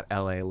flat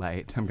LA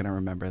light. I'm going to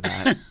remember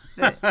that.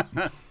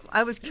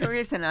 I was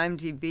curious on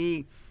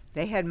IMDb.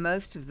 They had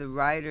most of the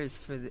writers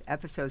for the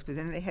episodes, but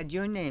then they had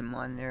your name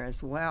on there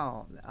as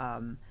well.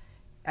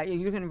 Are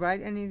you going to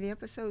write any of the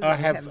episodes?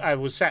 I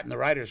was sat in the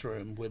writers'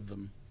 room with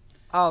them.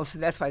 Oh, so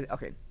that's why.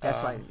 Okay,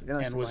 that's why.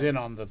 And was in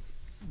on the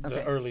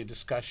Okay. early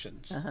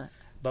discussions. Uh-huh.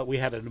 But we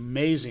had an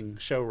amazing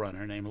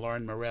showrunner named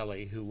Lauren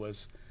Morelli, who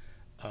was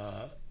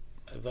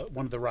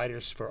one of the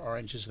writers for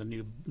Orange is the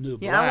New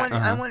Yeah, Black.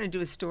 I want to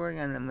do a story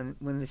on them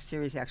when the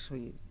series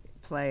actually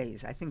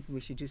plays. I think we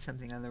should do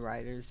something on the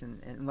writers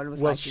and what it was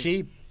Well,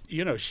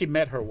 like. she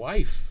met her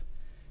wife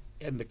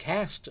in the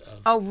cast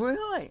of Oh,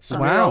 really?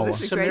 Wow. This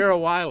is great. Samira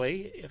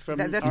Wiley from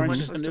That's a Orange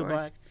is wonderful the New story.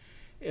 Black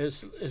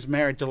is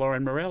married to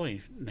Lauren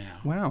Morelli now.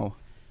 Wow.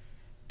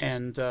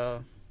 And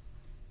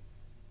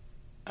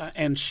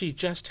she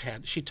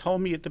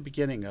told me at the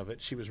beginning of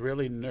it, she was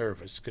really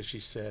nervous because she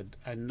said,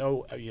 I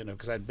know,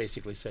 because I'd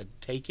basically said,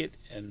 take it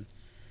and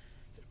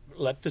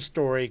let the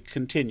story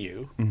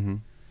continue. Mm-hmm.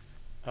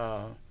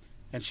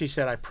 And she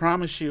said, I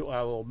promise you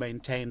I will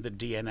maintain the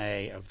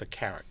DNA of the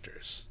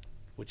characters,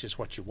 which is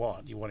what you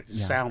want. You want it to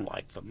sound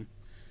like them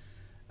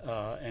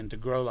and to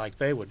grow like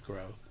they would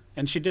grow.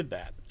 And she did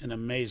that in an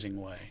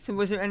amazing way. So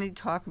was there any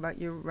talk about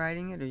you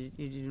writing it, or you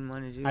didn't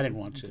want to do it? I didn't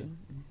want to.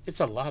 It's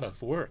a lot of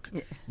work.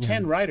 Yeah.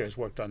 10 writers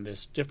worked on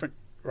this. Different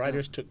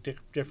writers took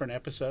different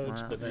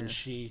episodes, Wow, but then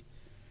yeah.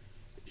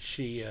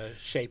 she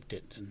shaped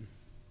it. And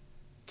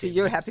So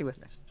you're happy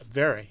with it?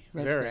 very,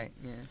 That's very. great.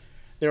 Yeah.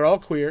 They're all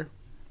queer.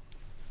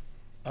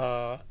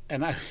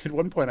 And at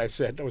one point I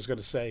was going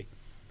to say,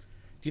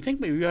 do you think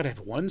maybe we ought to have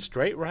one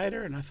straight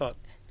writer? And I thought,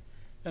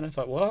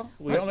 well,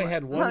 we only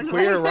had one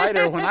queer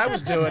writer when I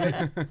was doing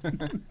it.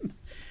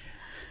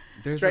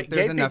 There's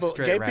Gay enough people,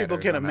 straight gay people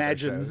writers can on other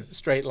imagine shows.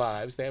 straight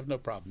lives. They have no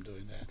problem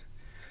doing that.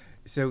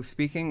 So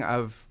speaking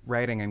of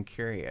writing, I'm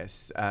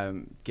curious,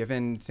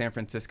 given San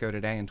Francisco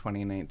today in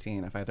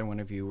 2019, if either one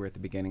of you were at the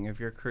beginning of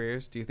your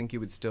careers, do you think you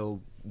would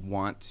still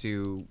want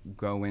to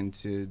go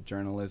into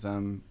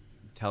journalism,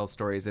 tell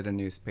stories at a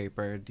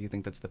newspaper? Do you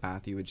think that's the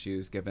path you would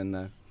choose given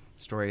the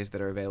stories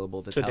that are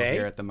available to tell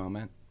here at the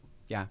moment?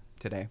 Yeah,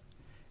 today.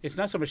 It's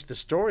not so much the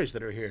stories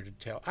that are here to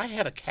tell. I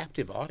had a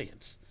captive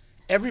audience.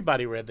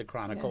 Everybody read the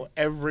Chronicle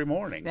every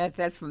morning.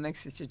 That's what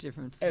makes it so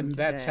different from and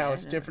today. That's how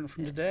it's different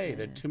from today.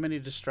 There are too many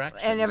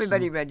distractions. And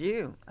everybody read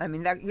you. I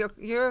mean,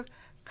 your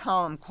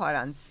column caught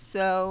on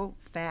so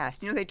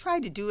fast. You know, they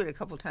tried to do it a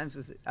couple times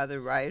with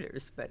other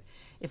writers, but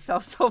it fell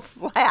so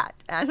flat.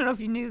 I don't know if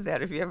you knew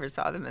that, if you ever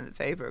saw them in the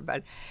paper,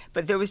 but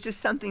there was just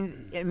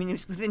something. I mean, it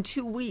was within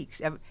 2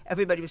 weeks,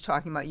 everybody was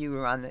talking about you.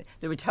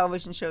 There were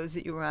television shows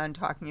that you were on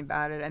talking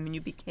about it. I mean,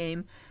 you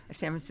became a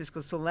San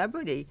Francisco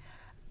celebrity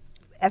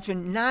after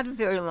not a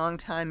very long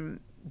time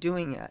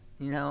doing it,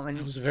 you know. And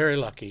I was very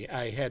lucky.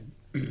 I had,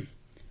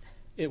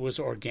 it was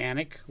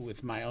organic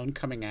with my own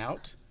coming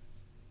out.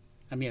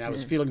 I mean, I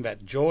was feeling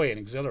that joy and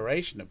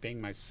exhilaration of being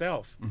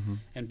myself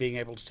and being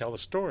able to tell a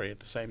story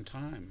at the same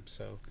time.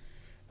 So,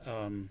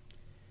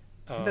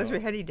 those were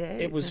heady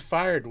days. It was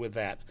fired with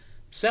that.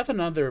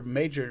 7 other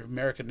major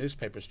American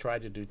newspapers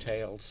tried to do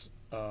Tales,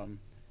 and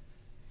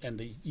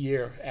the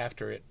year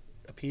after it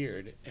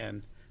appeared,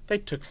 and they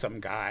took some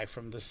guy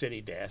from the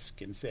city desk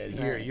and said,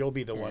 "Here, you'll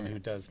be the one who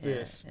does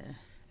this,"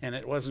 and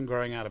it wasn't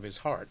growing out of his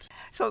heart.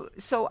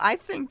 So I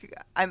think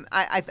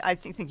I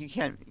think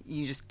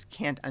you just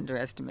can't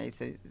underestimate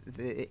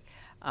the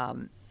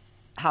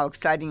how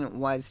exciting it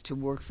was to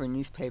work for a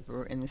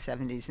newspaper in the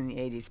 70s and the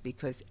 80s,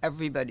 because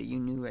everybody you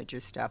knew read your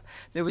stuff.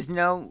 There was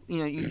no, you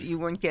know, you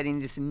weren't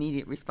getting this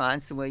immediate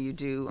response the way you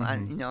do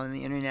on, you know, on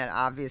the internet,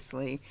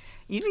 obviously.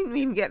 You didn't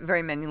even get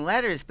very many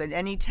letters, but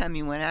any time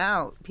you went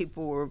out,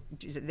 people were,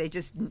 they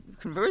just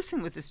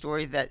conversing with the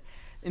story that,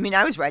 I mean,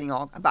 I was writing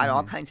about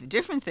all kinds of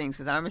different things.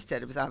 With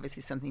Armistead, it was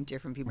obviously something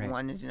different. People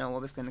wanted to know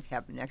what was going to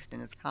happen next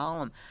in its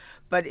column.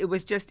 But it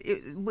was just,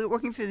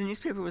 working for the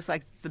newspaper was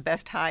like the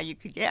best high you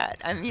could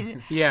get. I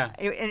mean,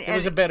 it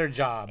was a better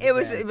job. It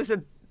was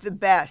the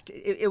best.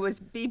 It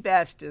was the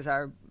best, as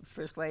our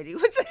First Lady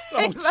would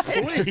say.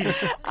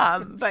 Please.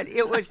 But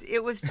it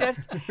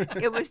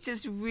was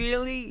just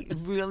really,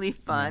 really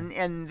fun.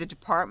 And the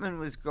department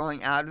was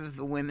growing out of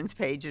the women's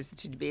pages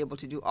to be able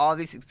to do all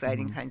these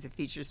exciting kinds of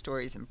feature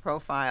stories and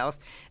profiles.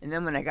 And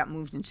then when I got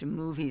moved into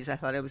movies, I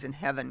thought I was in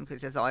heaven,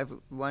 because that's all I ever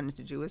wanted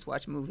to do was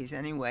watch movies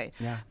anyway.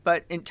 Yeah.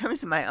 But in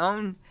terms of my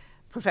own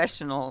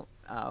professional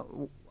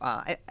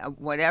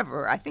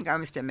whatever, I think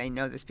Armistead may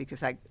know this,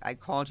 because I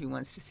called you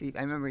once to see.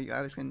 I remember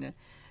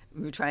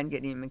we were trying to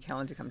get Ian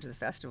McKellen to come to the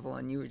festival,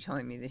 and you were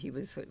telling me that he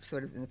was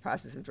sort of in the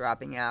process of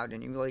dropping out,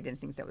 and you really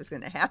didn't think that was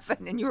going to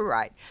happen, and you were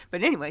right.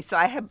 But anyway, so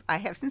I have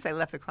since I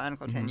left the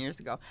Chronicle 10 years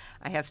ago,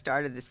 I have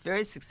started this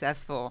very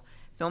successful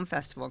film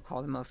festival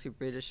called the Mostly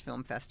British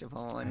Film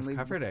Festival, and we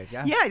covered it.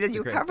 Yeah,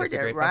 you covered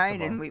it, right?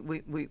 Festival.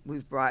 And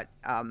we've brought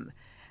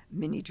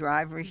Minnie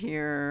Driver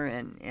here,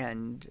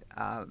 and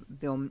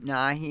Bill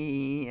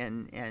Nighy,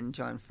 and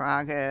John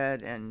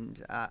Froggatt, and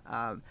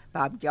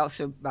Bob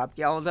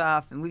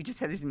Geldof, and we've just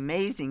had these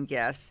amazing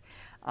guests.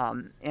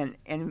 And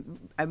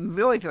I'm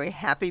really very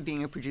happy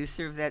being a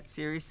producer of that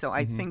series. So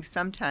I think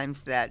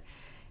sometimes that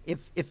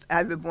if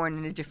I were born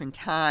in a different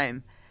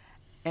time,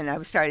 and I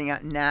was starting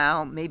out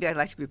now, maybe I'd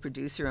like to be a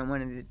producer on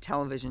one of the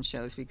television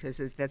shows, because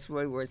that's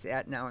really where it's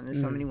at now, and there's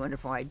so many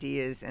wonderful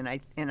ideas, and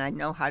I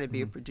know how to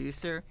be a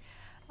producer.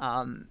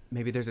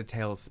 Maybe there's a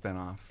Tales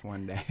spinoff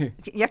one day.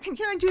 Yeah, can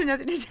I do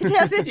another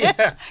Tales? Yeah.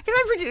 Can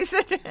I produce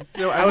it?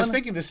 So I was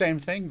thinking the same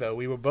thing, though.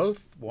 We were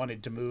both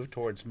wanted to move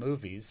towards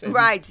movies. And,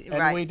 right.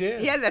 And we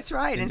did. Yeah, that's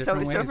right. In and so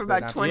ways, for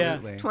about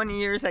 20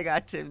 years, I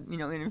got to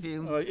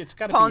interview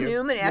Paul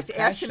Newman.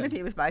 Asked him if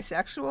he was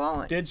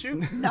bisexual. Did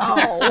you? No.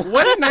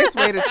 What a nice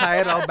way to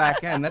tie it all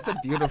back in. That's a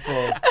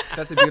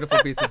beautiful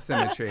piece of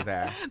symmetry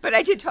there. But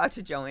I did talk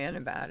to Joanne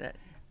about it.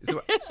 So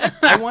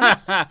I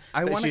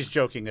want. She's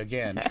joking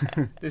again.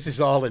 This is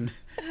all in.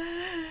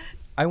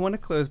 I want to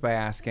close by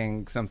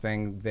asking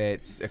something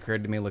that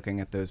occurred to me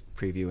looking at those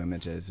preview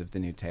images of the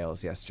new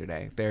Tales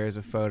yesterday. There is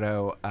a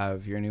photo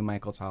of your new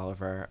Michael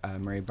Tolliver,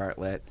 Murray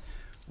Bartlett,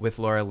 with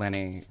Laura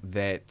Linney.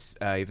 That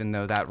even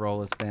though that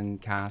role has been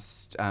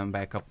cast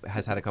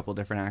has had a couple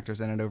different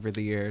actors in it over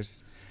the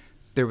years,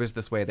 there was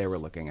this way they were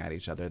looking at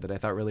each other that I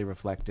thought really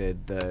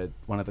reflected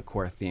one of the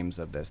core themes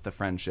of this, the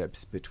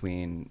friendships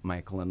between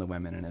Michael and the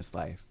women in his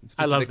life.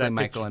 I love that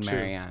Michael picture, and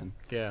Marianne.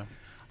 Yeah.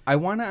 I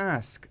want to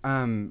ask,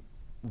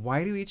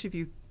 why do each of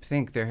you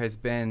think there has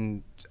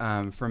been,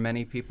 for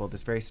many people,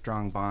 this very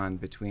strong bond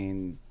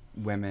between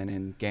women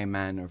and gay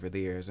men over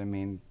the years? I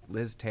mean,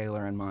 Liz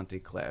Taylor and Monty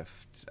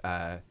Clift,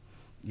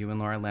 you and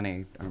Laura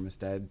Linney,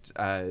 Armistead.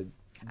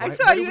 I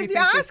saw you at the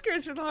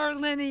Oscars with Laura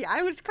Linney.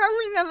 I was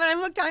covering them, and I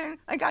looked down and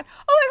I got,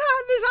 oh my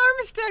God, there's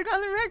Armistead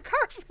on the red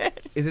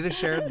carpet. Is it a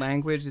shared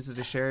language? Is it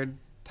a shared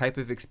type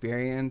of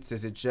experience?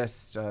 Is it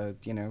just, a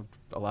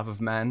love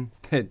of men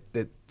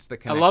that's the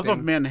connecting? A love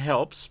of men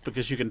helps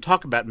because you can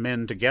talk about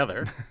men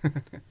together.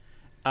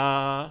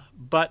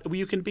 But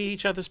you can be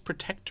each other's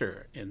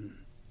protector in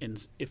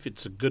if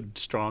it's a good,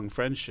 strong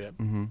friendship.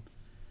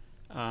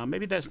 Mm-hmm.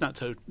 Maybe that's not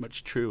so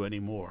much true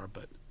anymore,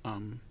 but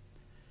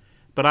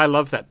I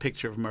love that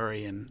picture of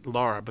Murray and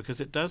Laura because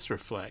it does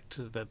reflect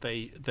that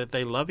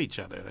they love each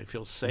other. They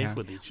feel safe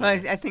with each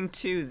other. Well, I think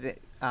too that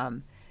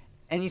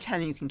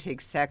anytime you can take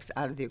sex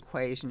out of the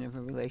equation of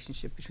a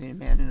relationship between a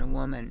man and a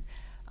woman,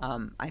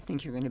 I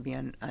think you're going to be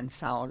on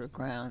solider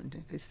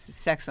ground because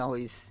sex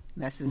always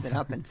messes it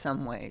up in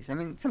some ways. I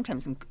mean,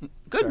 sometimes in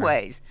good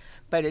ways,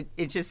 but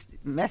it just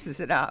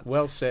messes it up.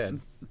 Well said.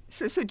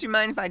 So do you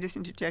mind if I just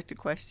interject a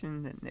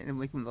question and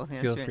we can both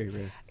answer Feel free, it?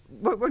 Ruth.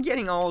 We're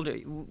getting older.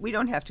 We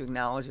don't have to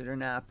acknowledge it or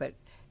not, but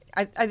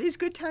are these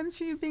good times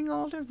for you being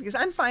older? Because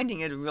I'm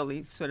finding it a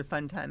really sort of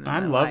fun time in my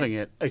life. I'm loving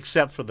it,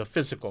 except for the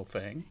physical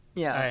thing.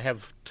 Yeah. I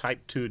have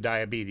type 2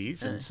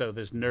 diabetes, and so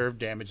there's nerve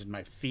damage in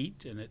my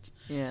feet, and it's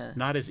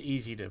not as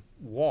easy to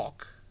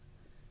walk,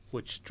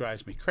 which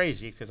drives me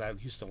crazy because I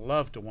used to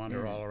love to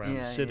wander all around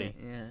the city.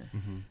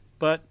 Mm-hmm.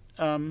 But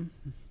I'm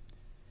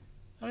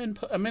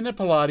in a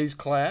Pilates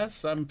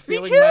class. I'm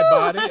feeling too. my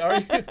body. Are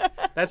you?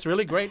 That's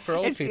really great for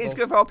old people. It's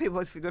good for old people.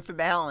 It's good for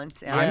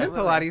balance. I'm in Absolutely.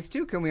 Pilates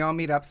too. Can we all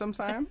meet up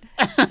sometime?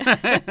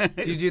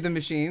 Do you do the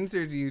machines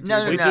or do you do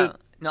No, the...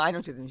 No, I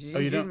don't do the machine. Oh,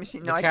 you do don't? the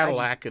machine? The No,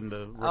 Cadillac and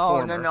the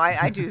Reformer. Oh no,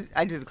 I do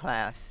the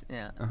class.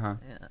 Yeah. Uh-huh.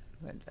 Yeah.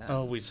 But,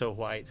 Oh, we so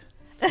white.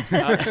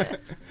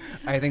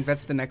 I think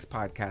that's the next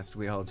podcast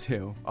we all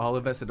do. All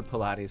of us at a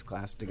Pilates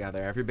class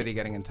together. Everybody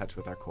getting in touch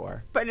with our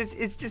core. But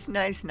it's just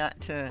nice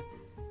not to.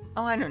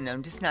 Oh, I don't know.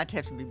 Just not to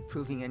have to be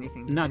proving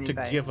anything to Not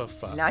anybody. to give a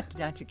fuck. Not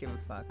to give a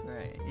fuck,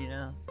 right? You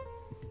know.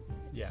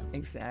 Yeah.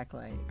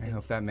 Exactly. I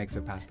hope that makes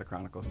it past the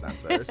Chronicle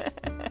censors.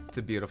 It's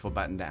a beautiful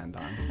button to end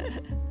on.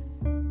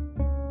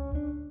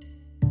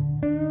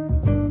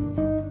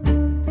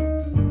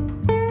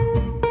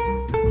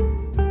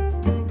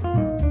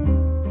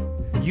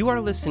 You are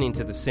listening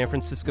to the San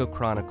Francisco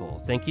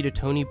Chronicle. Thank you to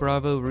Tony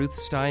Bravo, Ruth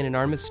Stein, and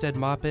Armistead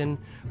Maupin.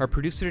 Our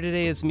producer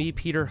today is me,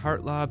 Peter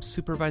Hartlaub.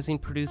 Supervising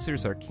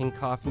producers are King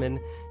Kaufman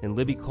and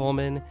Libby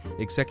Coleman.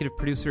 Executive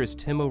producer is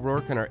Tim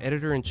O'Rourke, and our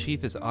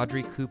editor-in-chief is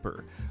Audrey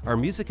Cooper. Our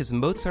music is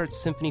Mozart's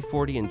Symphony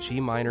 40 in G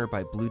minor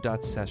by Blue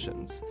Dot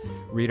Sessions.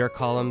 Read our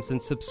columns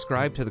and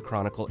subscribe to the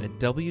Chronicle at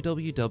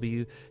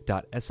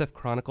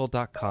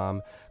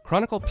www.sfchronicle.com.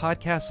 Chronicle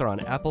podcasts are on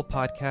Apple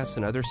Podcasts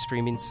and other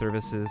streaming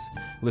services.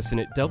 Listen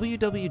at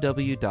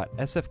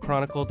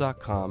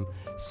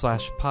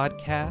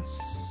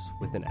www.sfchronicle.com/podcasts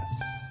with an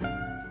S.